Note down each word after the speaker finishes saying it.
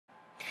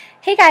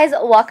Hey guys,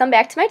 welcome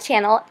back to my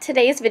channel.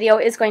 Today's video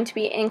is going to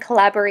be in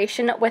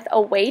collaboration with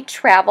Away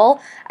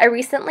Travel. I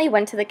recently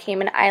went to the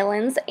Cayman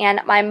Islands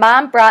and my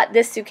mom brought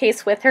this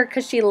suitcase with her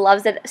because she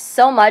loves it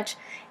so much.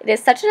 It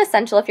is such an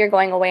essential if you're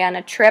going away on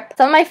a trip.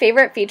 Some of my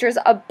favorite features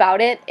about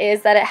it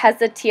is that it has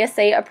the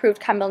TSA approved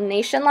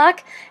combination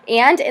lock,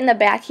 and in the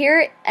back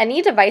here,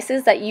 any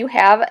devices that you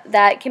have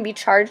that can be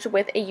charged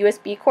with a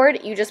USB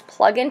cord, you just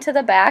plug into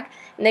the back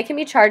and they can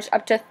be charged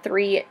up to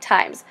 3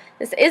 times.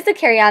 This is the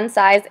carry-on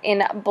size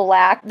in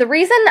black. The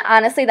reason,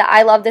 honestly, that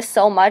I love this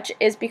so much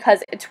is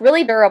because it's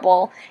really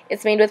durable.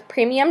 It's made with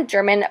premium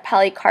German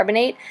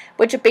polycarbonate,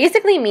 which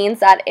basically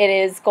means that it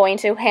is going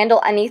to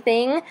handle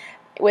anything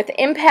with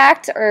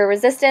impact or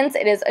resistance.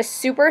 It is a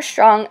super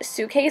strong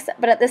suitcase,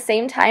 but at the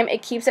same time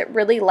it keeps it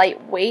really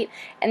lightweight,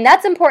 and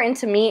that's important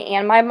to me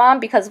and my mom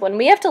because when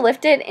we have to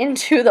lift it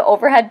into the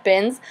overhead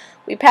bins,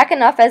 we pack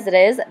enough as it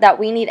is that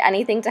we need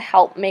anything to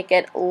help make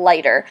it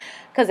lighter,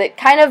 because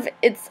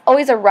it's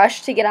always a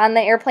rush to get on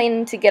the airplane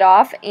and to get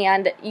off,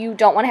 and you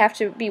don't want to have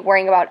to be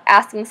worrying about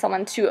asking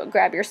someone to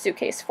grab your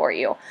suitcase for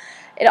you.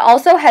 It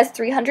also has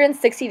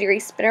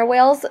 360-degree spinner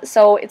wheels,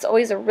 so it's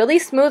always a really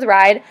smooth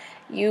ride.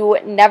 You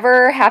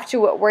never have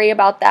to worry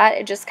about that.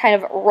 It just kind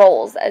of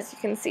rolls, as you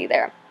can see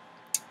there.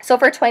 So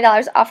for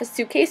 $20 off a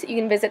suitcase, you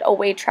can visit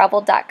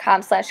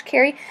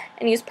awaytravel.com/carry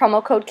and use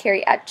promo code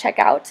CARRY at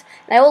checkout.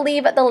 And I will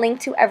leave the link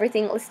to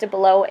everything listed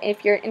below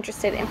if you're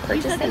interested in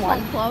purchasing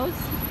one. Closed?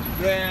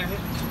 Yeah,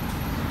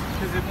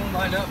 because it won't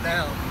line up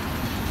now.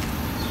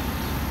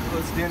 It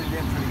was dented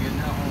in pretty good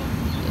now.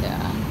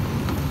 Yeah.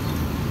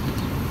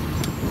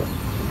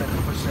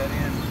 Better push that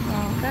in.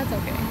 Oh, that's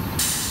okay.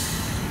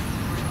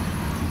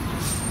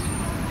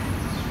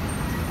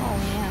 Oh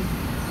man.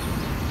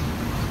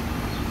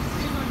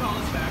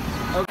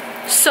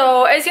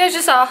 So as you guys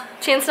just saw,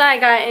 Chance and I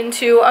got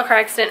into a car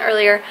accident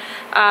earlier.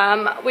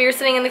 We were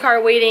sitting in the car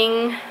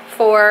waiting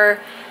for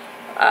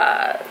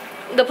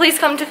the police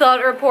come to fill out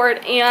a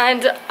report,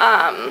 and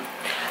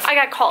I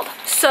got called.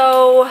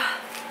 So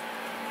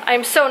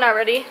I'm so not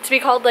ready to be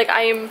called. Like,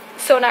 I am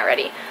so not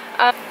ready.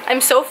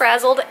 I'm so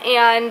frazzled,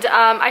 and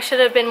I should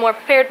have been more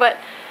prepared, but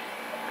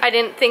I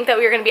didn't think that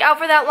we were going to be out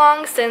for that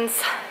long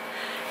since,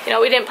 you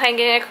know, we didn't plan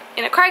getting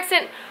in a car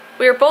accident.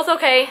 We were both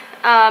okay.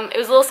 It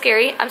was a little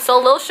scary. I'm still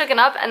a little shooken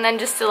up, and then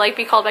just to like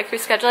be called by crew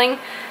scheduling,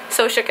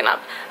 so shooken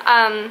up.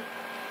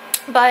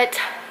 But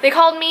they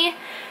called me,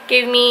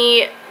 gave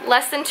me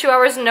less than 2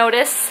 hours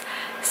notice,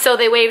 so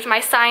they waived my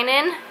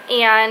sign-in,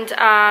 and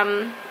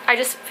I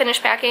just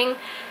finished packing.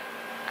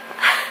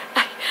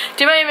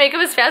 Did my makeup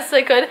as fast as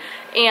I could,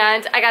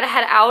 and I gotta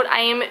head out.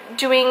 I am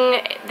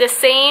doing the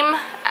same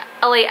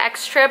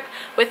LAX trip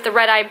with the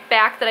red-eye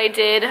back that I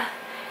did,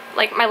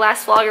 like my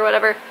last vlog or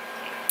whatever.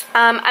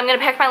 I'm gonna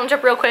pack my lunch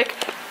up real quick.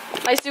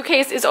 My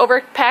suitcase is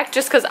overpacked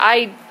just because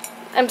I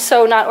am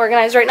so not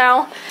organized right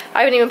now.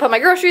 I haven't even put my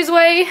groceries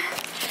away.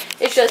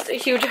 It's just a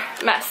huge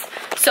mess.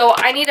 So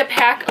I need to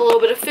pack a little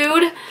bit of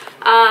food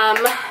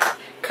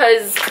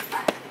because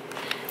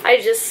I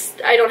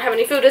don't have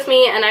any food with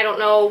me, and I don't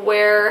know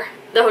where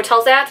the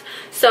hotel's at.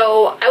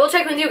 So I will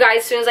check with you guys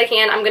as soon as I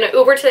can. I'm gonna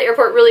Uber to the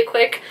airport really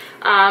quick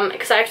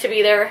because I have to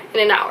be there in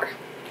an hour.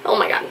 Oh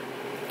my god.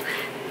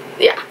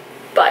 Yeah,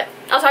 but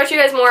I'll talk to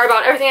you guys more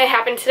about everything that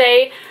happened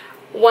today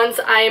once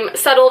I'm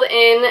settled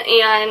in,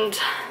 and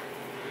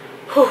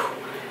whew,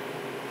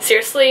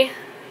 seriously,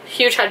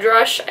 huge head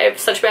rush. I have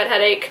such a bad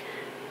headache.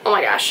 Oh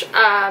my gosh.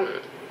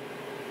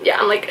 Yeah,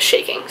 I'm like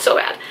shaking so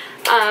bad.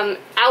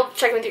 I'll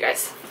check with you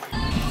guys.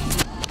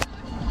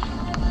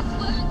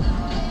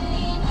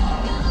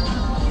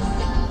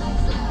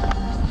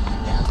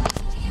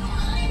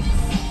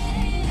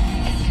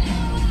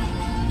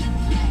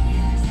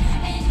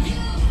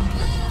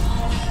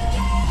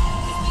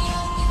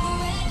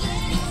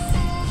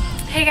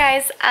 Hey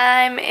guys,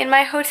 I'm in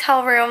my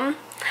hotel room.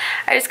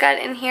 I just got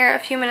in here a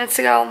few minutes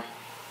ago.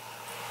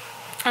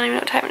 I don't even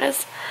know what time it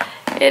is.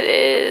 It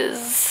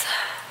is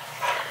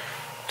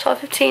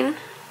 12:15.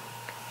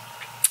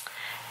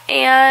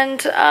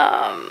 And it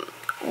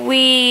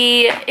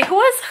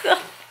was a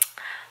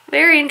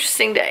very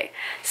interesting day.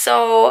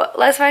 So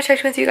last time I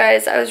checked with you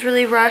guys, I was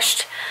really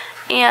rushed,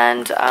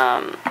 and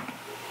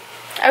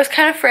I was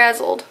kind of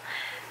frazzled.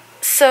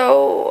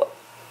 So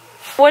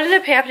what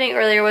ended up happening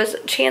earlier was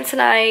Chance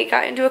and I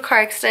got into a car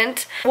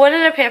accident. What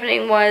ended up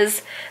happening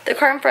was the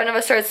car in front of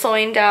us started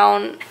slowing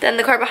down. Then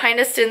the car behind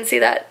us didn't see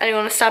that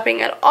anyone was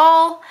stopping at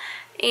all,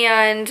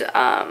 and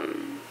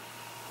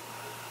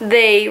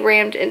they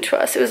rammed into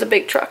us. It was a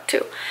big truck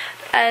too.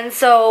 And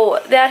so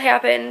that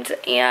happened,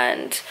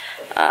 and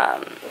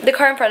the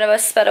car in front of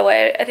us sped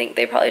away. I think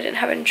they probably didn't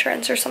have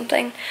insurance or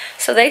something.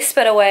 So they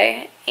sped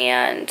away,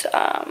 and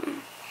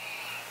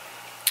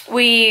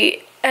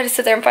we had to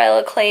sit there and file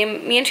a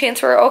claim. Me and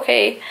Chance were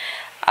okay.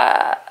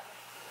 I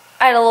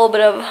had a little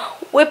bit of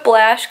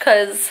whiplash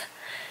because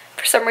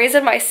for some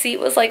reason my seat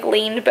was like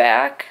leaned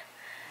back,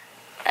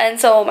 And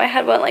so my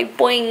head went like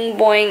boing,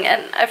 boing,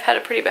 and I've had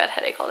a pretty bad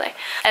headache all day.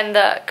 And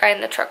the guy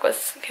in the truck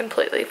was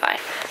completely fine.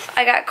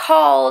 I got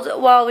called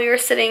while we were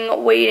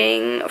sitting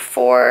waiting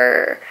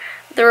for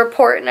the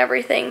report and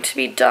everything to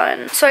be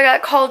done. So I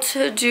got called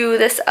to do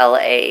this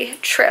LA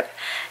trip,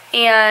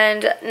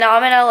 and now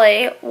I'm in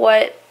LA.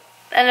 What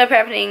ended up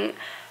happening,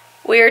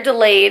 we are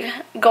delayed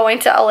going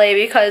to LA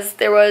because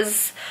there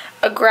was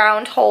a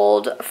ground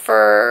hold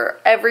for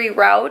every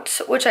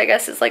route, which I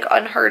guess is like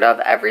unheard of.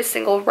 Every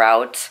single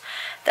route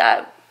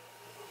that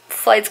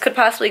flights could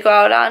possibly go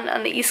out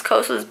on the East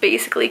Coast was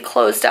basically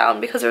closed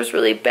down because there was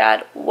really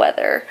bad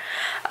weather.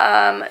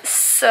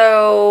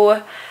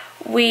 So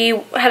we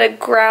had a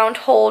ground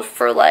hold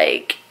for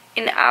like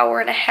an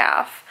hour and a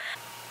half.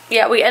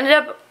 Yeah, we ended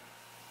up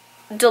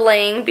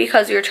delaying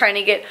because we were trying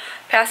to get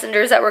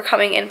passengers that were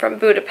coming in from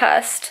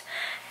Budapest,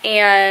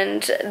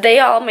 and they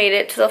all made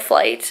it to the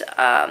flight,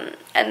 and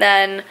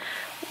then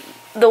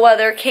the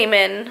weather came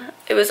in.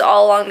 It was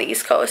all along the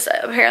East Coast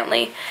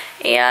apparently,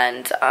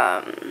 and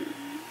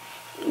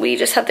we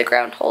just had the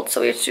ground hold, so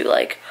we had to do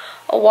like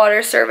a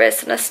water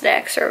service and a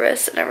snack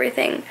service and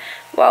everything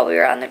while we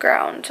were on the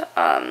ground.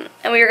 And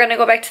we were going to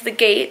go back to the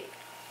gate,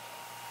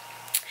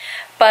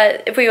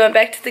 but if we went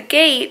back to the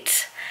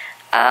gate,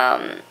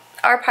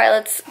 our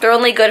pilots, they're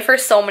only good for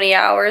so many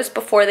hours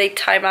before they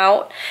time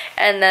out,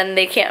 and then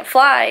they can't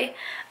fly.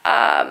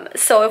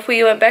 So if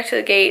we went back to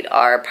the gate,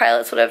 our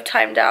pilots would have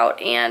timed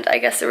out, and I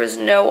guess there was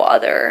no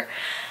other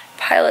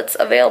pilots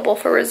available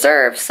for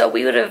reserve, so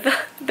we would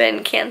have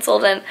been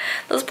canceled, and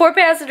those poor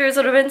passengers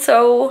would have been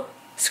so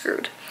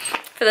screwed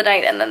for the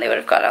night, and then they would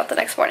have gone out the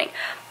next morning.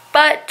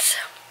 But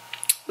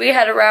we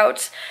had a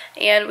route,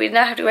 and we did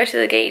not have to go back to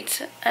the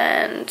gate,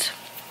 and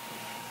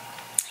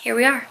here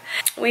we are.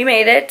 We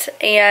made it,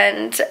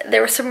 and there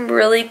were some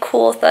really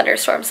cool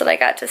thunderstorms that I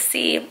got to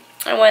see.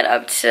 I went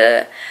up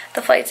to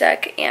the flight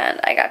deck, and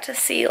I got to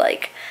see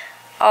like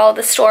all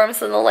the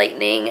storms and the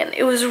lightning, and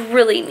it was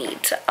really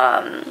neat.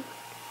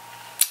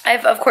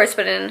 I've of course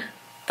been in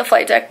the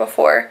flight deck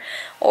before,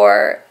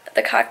 or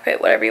the cockpit,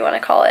 whatever you want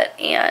to call it,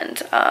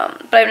 and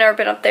but I've never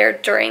been up there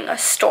during a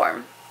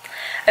storm.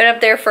 I've been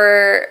up there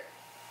for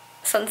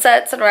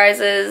sunsets,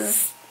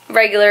 sunrises,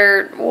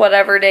 regular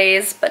whatever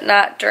days, but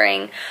not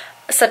during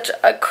such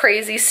a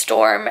crazy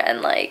storm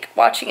and like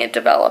watching it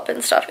develop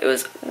and stuff. It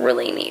was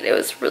really neat. It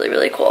was really,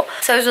 really cool.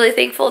 So I was really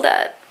thankful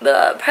that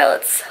the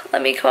pilots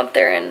let me come up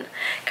there and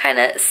kind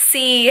of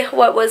see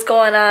what was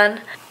going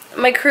on.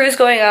 My crew's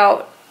going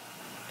out,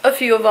 a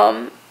few of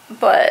them,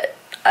 but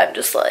I'm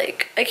just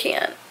like, I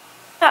can't.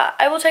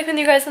 I will check with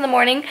you guys in the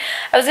morning.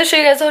 I was going to show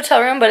you guys the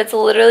hotel room, but it's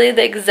literally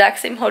the exact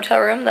same hotel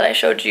room that I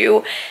showed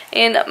you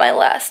in my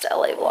last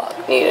LA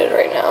vlog. Needed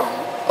right now.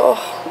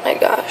 Oh my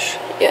gosh,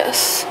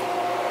 yes.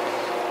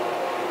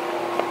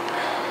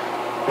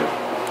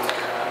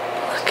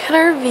 Look at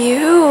our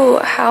view.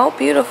 How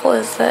beautiful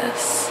is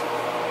this?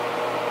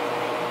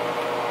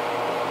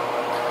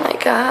 Oh my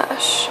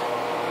gosh.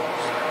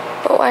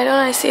 But why don't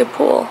I see a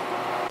pool?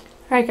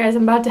 Alright guys,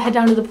 I'm about to head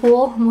down to the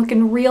pool. I'm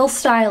looking real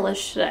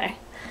stylish today.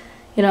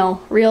 You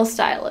know, real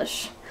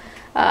stylish.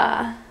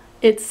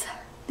 It's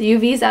the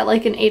UV's at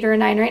like an 8 or a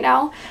 9 right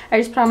now. I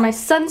just put on my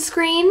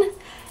sunscreen.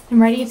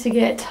 I'm ready to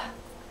get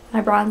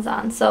my bronze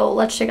on. So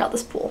let's check out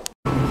this pool.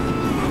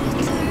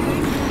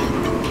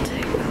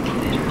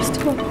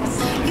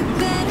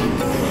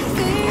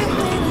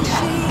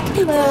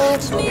 Hello.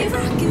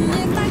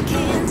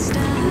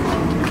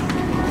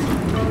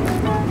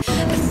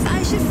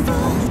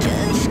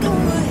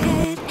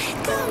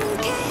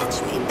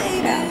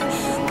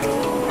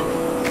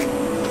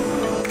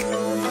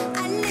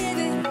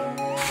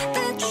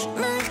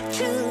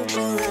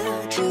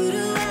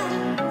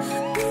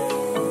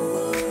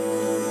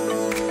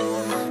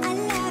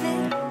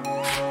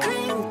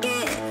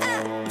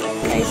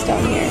 Nice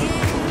down here.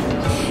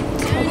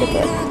 Look at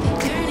this.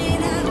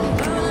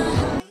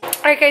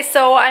 Alright guys,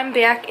 so I'm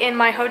back in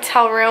my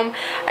hotel room.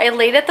 I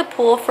laid at the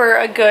pool for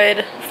a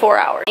good 4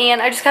 hours.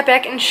 And I just got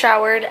back and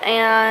showered,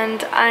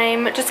 and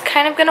I'm just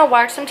kind of gonna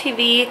watch some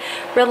TV,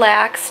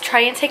 relax,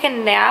 try and take a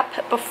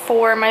nap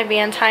before my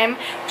van time,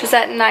 which is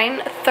at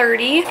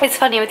 9:30. It's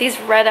funny, with these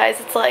red eyes,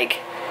 it's like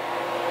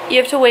you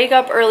have to wake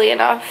up early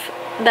enough,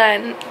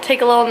 then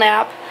take a little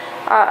nap,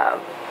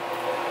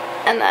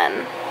 and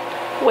then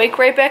wake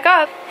right back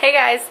up. Hey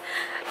guys,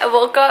 I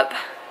woke up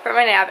from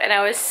my nap and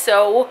I was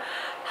so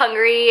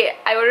hungry.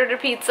 I ordered a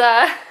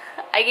pizza.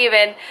 I gave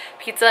in.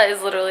 Pizza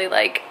is literally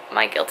like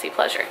my guilty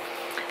pleasure.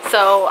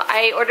 So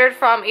I ordered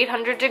from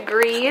 800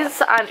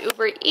 Degrees on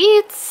Uber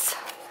Eats,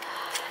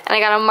 and I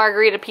got a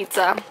margarita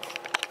pizza.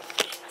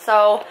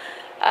 So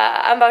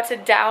I'm about to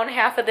down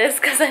half of this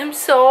because I'm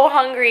so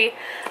hungry,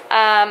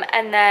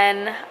 and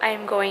then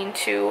I'm going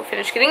to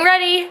finish getting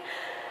ready,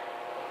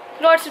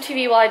 watch some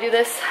TV while I do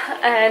this,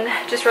 and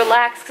just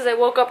relax because I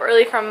woke up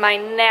early from my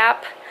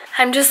nap.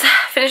 I'm just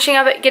finishing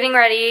up getting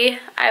ready.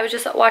 I was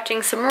just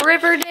watching some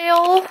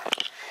Riverdale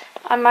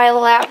on my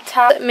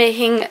laptop,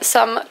 making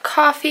some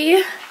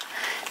coffee.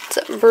 It's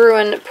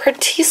brewing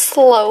pretty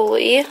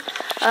slowly.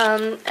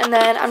 And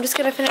then I'm just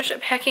gonna finish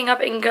packing up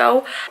and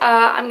go.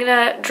 I'm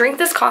gonna drink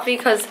this coffee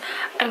because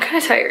I'm kind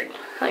of tired.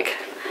 Like,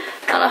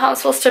 I don't know how I'm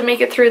supposed to make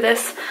it through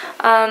this.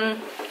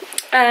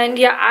 And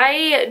yeah,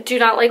 I do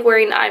not like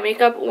wearing eye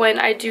makeup when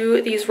I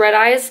do these red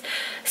eyes,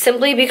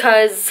 simply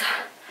because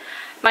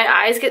my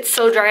eyes get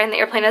so dry on the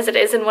airplane as it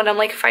is, and when I'm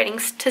like fighting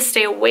to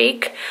stay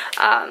awake,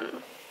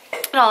 and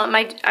all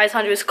my eyes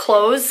want to do is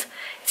close.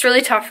 It's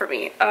really tough for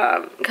me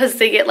because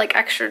they get like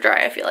extra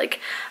dry, I feel like.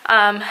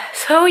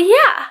 So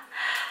yeah,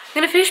 I'm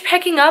gonna finish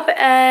packing up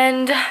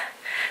and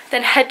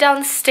then head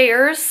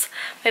downstairs.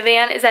 My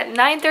van is at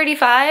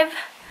 9:35.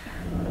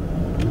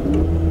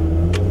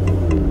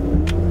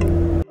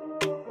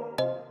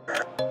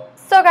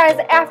 So guys,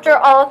 after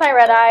all of my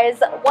red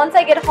eyes, once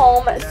I get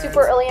home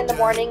super early in the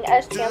morning,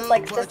 as Chance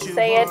likes to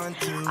say it,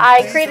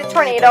 I create a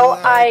tornado.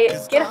 I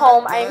get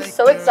home, I am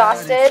so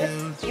exhausted.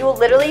 You will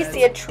literally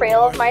see a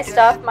trail of my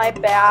stuff, my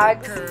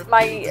bags,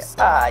 my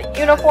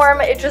uniform.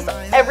 It's just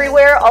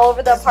everywhere, all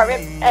over the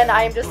apartment, and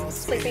I am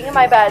just sleeping in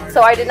my bed.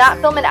 So I did not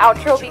film an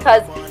outro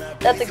because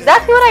that's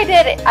exactly what I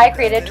did. I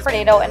created a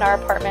tornado in our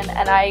apartment,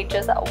 and I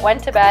just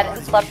went to bed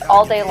and slept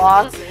all day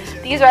long.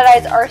 These red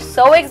eyes are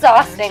so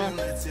exhausting.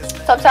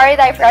 So I'm sorry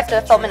that I forgot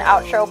to film an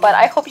outro, but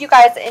I hope you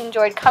guys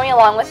enjoyed coming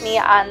along with me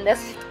on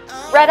this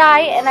red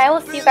eye, and I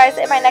will see you guys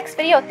in my next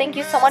video. Thank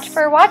you so much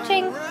for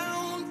watching.